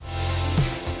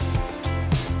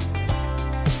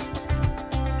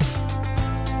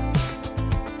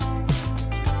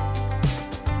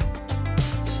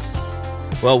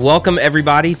Well, welcome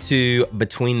everybody to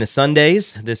Between the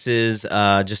Sundays. This is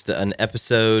just an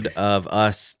episode of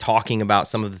us talking about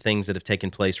some of the things that have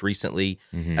taken place recently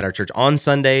at our church on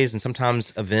Sundays and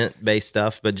sometimes event-based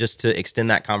stuff, but just to extend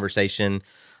that conversation.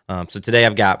 So today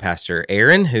I've got Pastor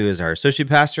Aaron, who is our associate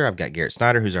pastor. I've got Garrett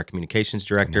Snyder, who's our communications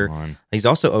director. He's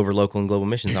also over local and global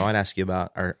missions. I might ask you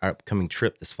about our upcoming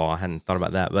trip this fall. I hadn't thought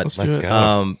about that, but Let's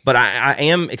go. But I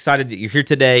am excited that you're here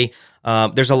today.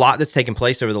 There's a lot that's taken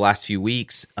place over the last few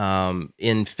weeks.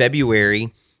 In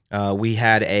February, we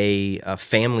had a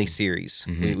family series.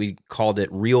 We called it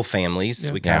Real Families.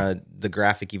 Yeah. We kind of the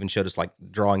graphic even showed us like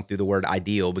drawing through the word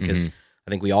ideal because I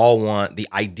think we all want the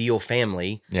ideal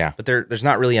family. Yeah. But there's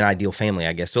not really an ideal family,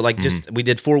 I guess. So like just we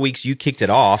did 4 weeks. You kicked it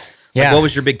off. Like, Yeah. what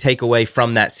was your big takeaway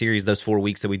from that series? Those 4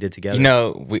 weeks that we did together. You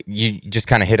know, you just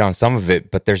kind of hit on some of it,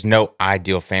 but there's no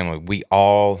ideal family. We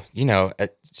all,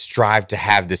 strive to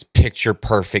have this picture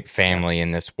perfect family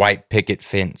and this white picket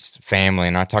fence family.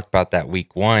 And I talked about that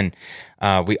week one.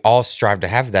 We all strive to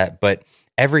have that, but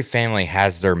every family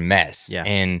has their mess. Yeah.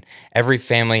 And every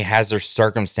family has their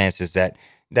circumstances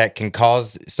that can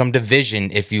cause some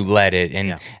division if you let it,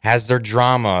 and has their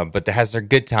drama, but that has their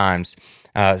good times.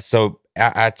 So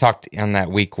I talked on that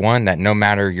week one that no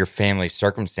matter your family's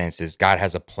circumstances, God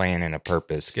has a plan and a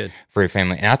purpose for your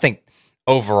family. And I think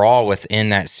overall within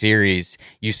that series,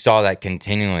 you saw that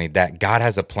continually, that God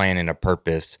has a plan and a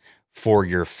purpose for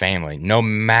your family. No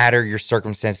matter your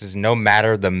circumstances, no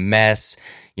matter the mess,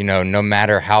 no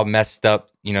matter how messed up,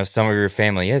 some of your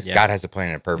family is, God has a plan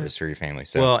and a purpose for your family.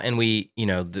 So, well, and we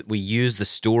use the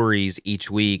stories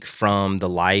each week from the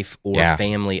life or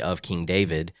family of King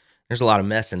David. There's a lot of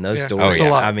mess in those stories. Oh,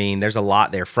 yeah. I mean, there's a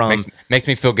lot there from... Makes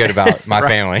me feel good about my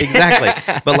family.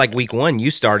 Exactly. But like week one,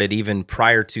 you started even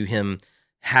prior to him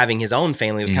having his own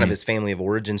family. It was kind of his family of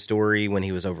origin story when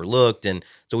he was overlooked. And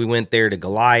so we went there to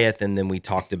Goliath, and then we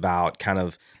talked about kind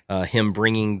of him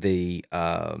bringing the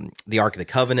Ark of the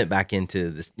Covenant back into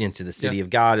the city of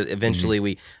God. Eventually,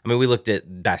 we looked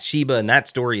at Bathsheba and that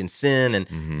story and sin,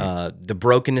 and the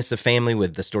brokenness of family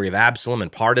with the story of Absalom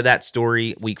and part of that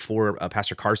story. Week 4,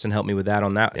 Pastor Carson helped me with that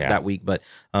on that week. But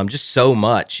just so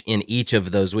much in each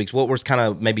of those weeks. What was kind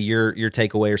of maybe your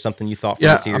takeaway or something you thought from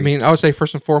the series? I mean, I would say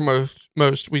first and foremost,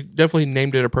 we definitely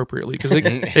named it appropriately because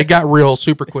it got real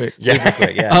super quick. Super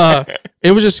quick, yeah.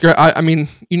 It was just great. I mean,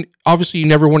 obviously you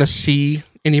never want to see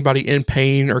anybody in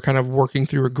pain or kind of working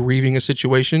through or grieving a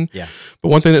situation. Yeah. But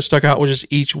one thing that stuck out was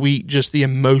just each week, just the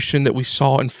emotion that we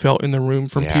saw and felt in the room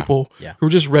from people who were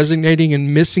just resonating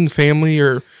and missing family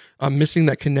or missing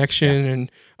that connection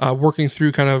and working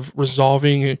through kind of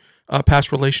resolving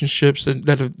past relationships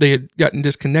that they had gotten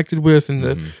disconnected with, and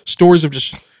the stories of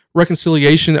just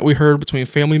reconciliation that we heard between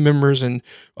family members and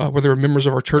where there were members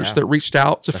of our church that reached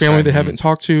out to family they haven't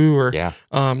talked to, or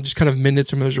just kind of mended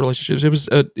some of those relationships.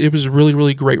 It was a really,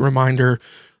 really great reminder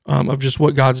of just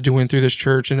what God's doing through this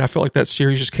church. And I felt like that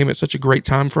series just came at such a great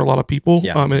time for a lot of people.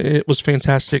 And it was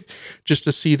fantastic just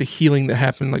to see the healing that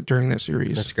happened like during that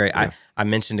series. That's great. I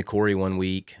mentioned to Corey one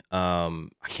week, I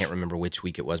can't remember which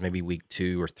week it was, maybe week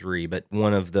 2 or 3, but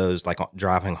one of those, like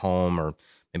driving home or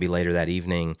maybe later that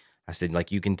evening, I said,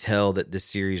 like, you can tell that this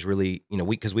series really,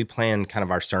 because we plan kind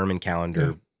of our sermon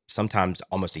calendar sometimes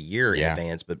almost a year in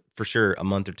advance, but for sure a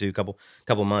month or two, couple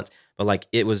months. But like,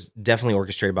 it was definitely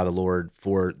orchestrated by the Lord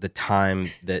for the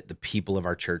time that the people of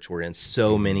our church were in.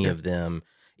 So many of them,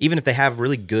 even if they have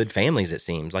really good families, it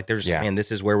seems like there's, man,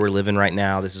 this is where we're living right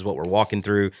now. This is what we're walking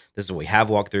through. This is what we have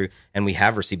walked through. And we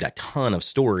have received a ton of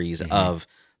stories of,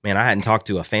 man, I hadn't talked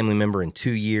to a family member in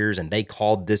 2 years, and they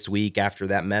called this week after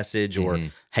that message, or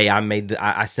hey,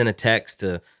 I sent a text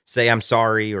to say I'm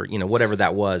sorry, or whatever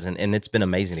that was, and it's been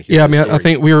amazing to hear. Yeah, I mean, I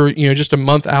think we were just a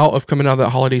month out of coming out of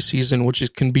that holiday season,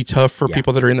 which can be tough for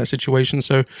people that are in that situation.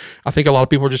 So I think a lot of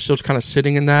people are just still kind of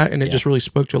sitting in that, and it just really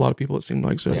spoke to a lot of people. It seemed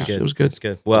like it was good. It's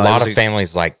good. Well, a lot of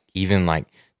families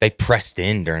they pressed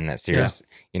in during that series,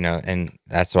 and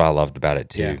that's what I loved about it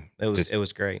too. Yeah, it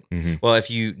was great. Well,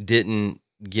 if you didn't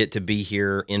get to be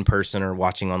here in person or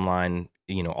watching online,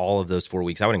 all of those 4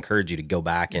 weeks, I would encourage you to go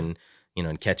back and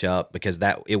catch up, because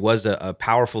it was a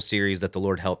powerful series that the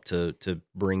Lord helped to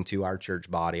bring to our church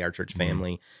body, our church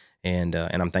family, and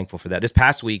I'm thankful for that. This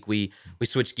past week we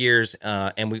switched gears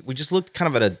and we just looked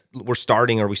kind of at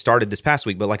we started this past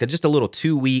week, but like just a little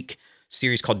 2-week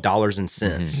series called Dollars and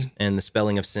Cents, and the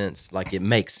spelling of cents, like it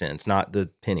makes sense, not the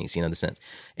pennies, the cents.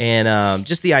 And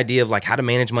just the idea of like how to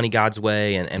manage money God's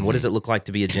way, and what does it look like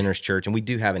to be a generous church. And we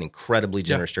do have an incredibly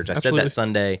generous church. I said that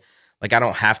Sunday, like I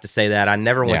don't have to say that. I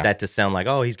never want that to sound like,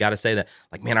 oh, he's got to say that.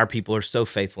 Like, man, our people are so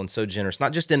faithful and so generous,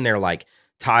 not just in their like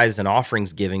tithes and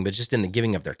offerings giving, but just in the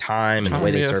giving of their time and the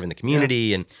way they serve in the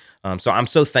community. And so I'm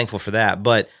so thankful for that.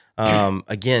 But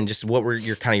again, just what were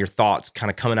your thoughts kind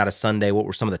of coming out of Sunday? What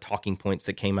were some of the talking points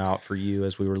that came out for you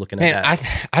as we were looking at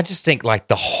that? I just think like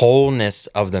the wholeness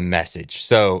of the message.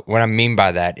 So what I mean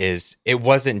by that is it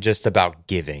wasn't just about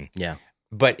giving. Yeah.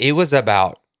 But it was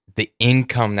about the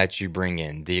income that you bring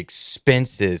in, the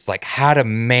expenses, like how to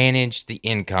manage the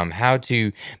income, how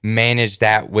to manage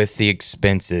that with the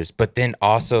expenses, but then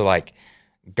also like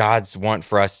God's want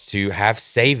for us to have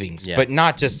savings, but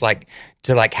not just like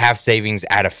to like have savings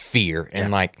out of fear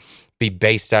and like be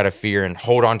based out of fear and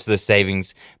hold on to the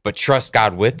savings, but trust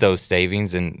God with those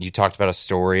savings. And you talked about a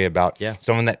story about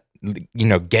someone that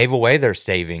gave away their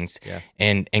savings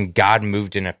and God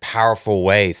moved in a powerful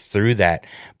way through that,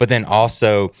 but then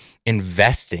also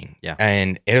investing.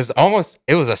 And it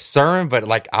was a sermon, but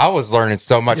like I was learning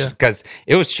so much because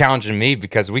it was challenging me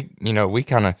because we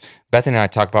kind of, Bethany and I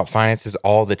talk about finances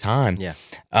all the time.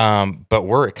 But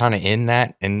we're kind of in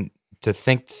that and to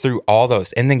think through all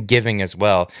those and then giving as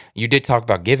well. You did talk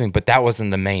about giving, but that wasn't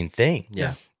the main thing.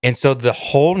 And so the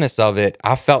wholeness of it,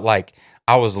 I felt like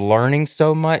I was learning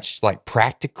so much, like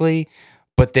practically,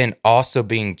 but then also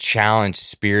being challenged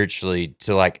spiritually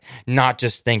to like not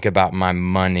just think about my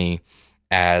money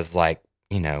as like,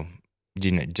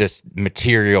 just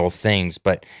material things,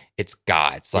 but it's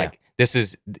God's. Like this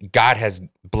is God has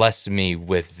blessed me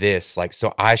with this, like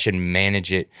so I should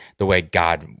manage it the way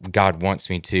God wants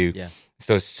me to.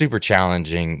 So it's super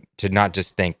challenging to not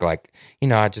just think like,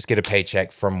 I just get a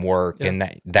paycheck from work and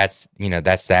that's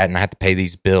that, and I have to pay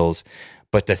these bills,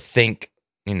 but to think,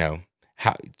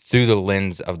 how through the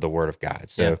lens of the Word of God.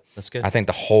 So that's good. I think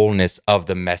the wholeness of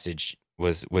the message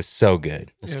was so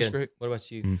good. That's good. Great. What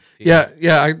about you?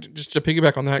 I just to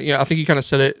piggyback on that. I think you kind of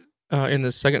said it in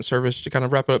the second service to kind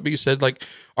of wrap it up. But you said like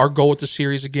our goal with the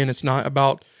series again, it's not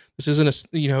about. This isn't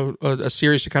a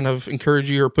series to kind of encourage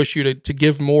you or push you to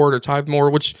give more, to tithe more,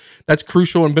 which that's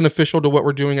crucial and beneficial to what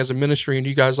we're doing as a ministry. And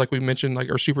you guys, like we mentioned, like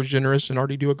are super generous and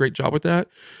already do a great job with that.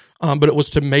 But it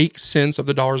was to make sense of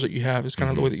the dollars that you have is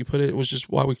kind of the way that you put it. It was just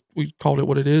why we called it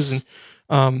what it is. And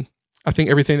I think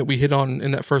everything that we hit on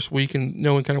in that first week and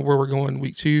knowing kind of where we're going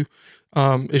week 2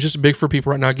 is just big for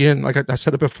people right now. Again, like I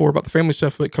said it before about the family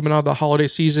stuff, but coming out of the holiday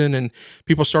season and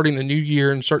people starting the new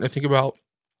year and starting to think about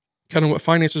kind of what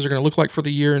finances are going to look like for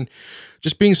the year and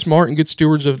just being smart and good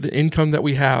stewards of the income that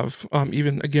we have,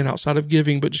 even again, outside of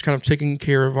giving, but just kind of taking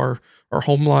care of our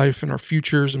home life and our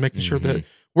futures and making sure that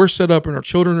we're set up and our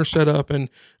children are set up. And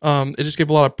it just gave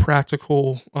a lot of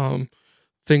practical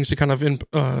things to kind of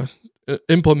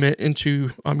implement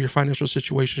into your financial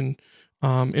situation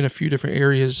in a few different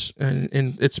areas.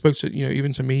 And it spoke to,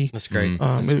 even to me. That's great.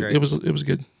 It was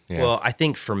good. Yeah. Well, I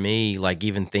think for me, like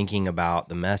even thinking about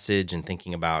the message and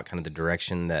thinking about kind of the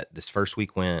direction that this first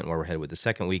week went, where we're headed with the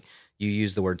second week, you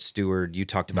used the word steward. You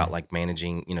talked about like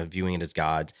managing, viewing it as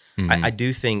God's. I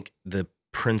do think the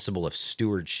principle of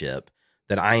stewardship,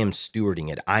 that I am stewarding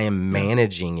it, I am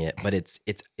managing it, but it's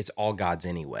all God's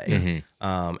anyway.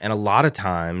 And a lot of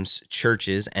times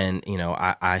churches, and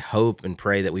I hope and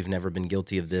pray that we've never been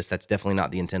guilty of this. That's definitely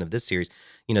not the intent of this series.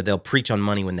 They'll preach on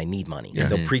money when they need money.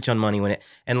 They'll preach on money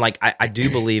and like I do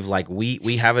believe like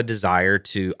we have a desire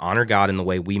to honor God in the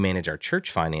way we manage our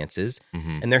church finances.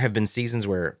 And there have been seasons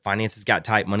where finances got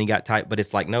tight, money got tight, but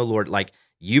it's like, no, Lord, like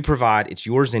you provide, it's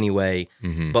yours anyway,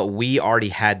 but we already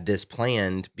had this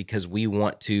planned because we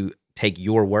want to take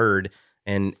your word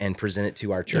and present it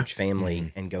to our church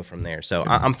family and go from there. So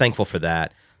I'm thankful for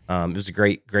that. It was a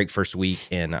great first week,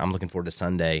 and I'm looking forward to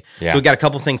Sunday. So we've got a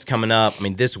couple things coming up. I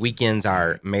mean, this weekend's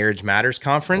our Marriage Matters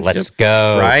conference. Let's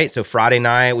go. Right? So Friday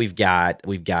night, we've got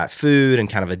food and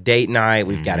kind of a date night.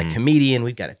 We've got a comedian.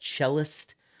 We've got a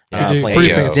cellist.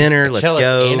 Playing dinner. Let's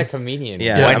go. And a comedian.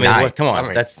 Yeah, come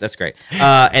on. That's great.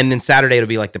 And then Saturday it'll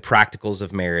be like the practicals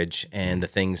of marriage and the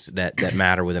things that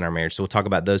matter within our marriage. So we'll talk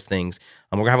about those things.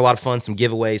 We're gonna have a lot of fun, some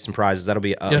giveaways, some prizes. That'll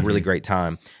be a really great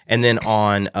time. And then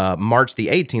on March the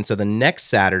 18th, so the next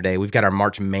Saturday, we've got our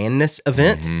March Madness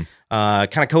event.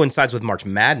 Kind of coincides with March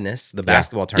Madness, the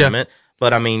basketball tournament.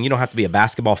 But I mean, you don't have to be a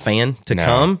basketball fan to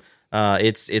come.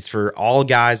 It's for all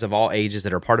guys of all ages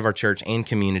that are part of our church and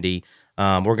community.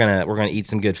 We're gonna eat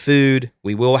some good food.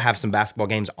 We will have some basketball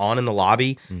games on in the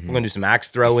lobby. We're gonna do some axe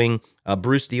throwing.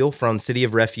 Bruce Deal from City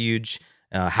of Refuge,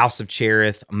 House of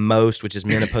Cherith, Most, which is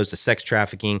Men Opposed to Sex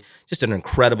Trafficking. Just an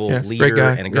incredible leader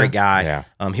and a great guy.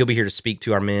 He'll be here to speak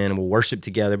to our men, and we'll worship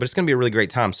together. But it's gonna be a really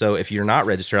great time. So if you're not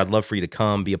registered, I'd love for you to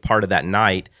come, be a part of that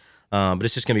night. But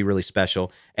it's just going to be really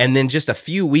special. And then just a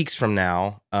few weeks from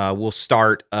now, we'll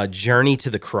start a Journey to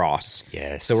the Cross.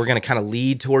 Yes. So we're going to kind of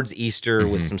lead towards Easter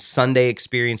with some Sunday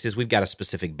experiences. We've got a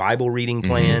specific Bible reading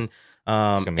plan.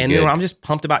 And then I'm just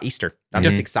pumped about Easter. I'm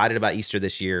just excited about Easter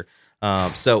this year.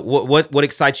 So what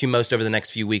excites you most over the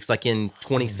next few weeks? Like in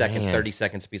 20 seconds, 30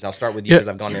 seconds a piece. I'll start with you because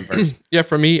I've gone in first. Yeah,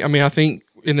 for me, I mean, I think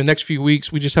in the next few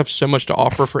weeks, we just have so much to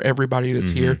offer for everybody that's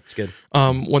here. It's good.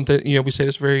 One thing, we say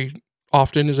this very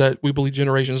often is that we believe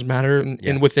generations matter.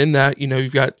 And within that,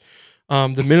 you've got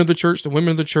the men of the church, the women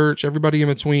of the church, everybody in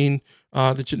between,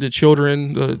 the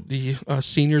children, the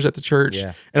seniors at the church.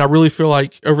 Yeah. And I really feel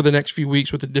like over the next few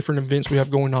weeks with the different events we have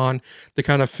going on, the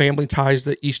kind of family ties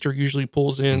that Easter usually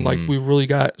pulls in, like we've really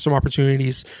got some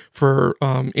opportunities for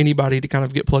anybody to kind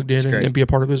of get plugged in and be a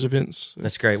part of those events.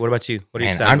 That's great. What about you? What are you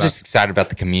excited about? I'm just excited about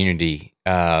the community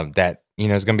that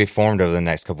is going to be formed over the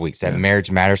next couple of weeks. That Marriage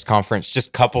Matters Conference,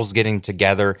 just couples getting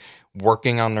together,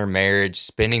 working on their marriage,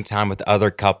 spending time with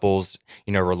other couples,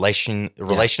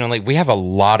 relationally. We have a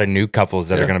lot of new couples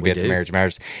that are going to be at the Marriage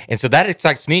Matters. And so that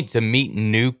excites me to meet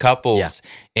new couples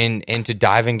and to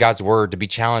dive in God's word, to be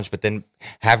challenged, but then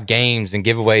have games and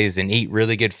giveaways and eat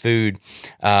really good food.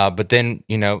 But then,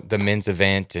 the men's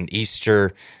event and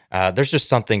Easter, there's just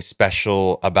something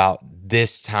special about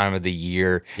this time of the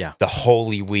year, the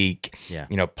Holy Week,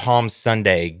 Palm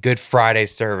Sunday, Good Friday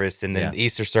service, and then the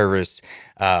Easter service.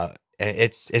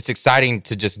 It's exciting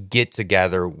to just get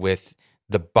together with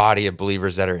the body of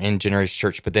believers that are in Generation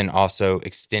Church, but then also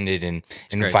extended and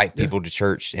invite people to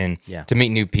church and to meet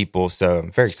new people. So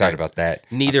I'm very excited about that.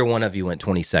 Neither one of you went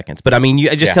 20 seconds, but I mean,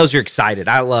 it just tells you're excited.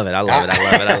 I love it. I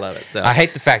love it. So I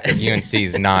hate the fact that UNC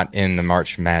is not in the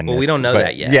March Madness. Well, we don't know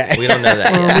that yet. Yeah. We don't know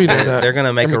that yet. We know that. They're going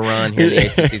to make a run here in the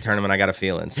ACC tournament. I got a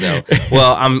feeling. So,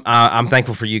 well, I'm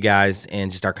thankful for you guys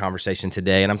and just our conversation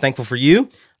today, and I'm thankful for you.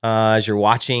 As you're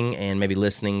watching and maybe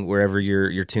listening wherever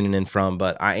you're tuning in from.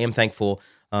 But I am thankful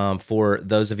for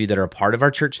those of you that are a part of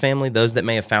our church family, those that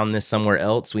may have found this somewhere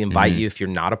else. We invite you, if you're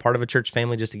not a part of a church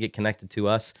family, just to get connected to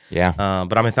us. Yeah.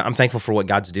 But I'm thankful for what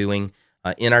God's doing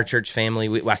in our church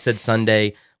family. I said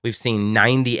Sunday, we've seen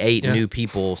 98 new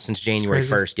people since January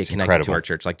 1st get connected to our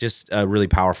church. Like just a really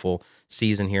powerful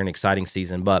season here, an exciting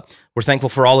season. But we're thankful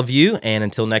for all of you. And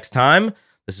until next time,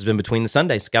 this has been Between the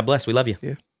Sundays. God bless. We love you.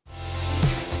 Yeah.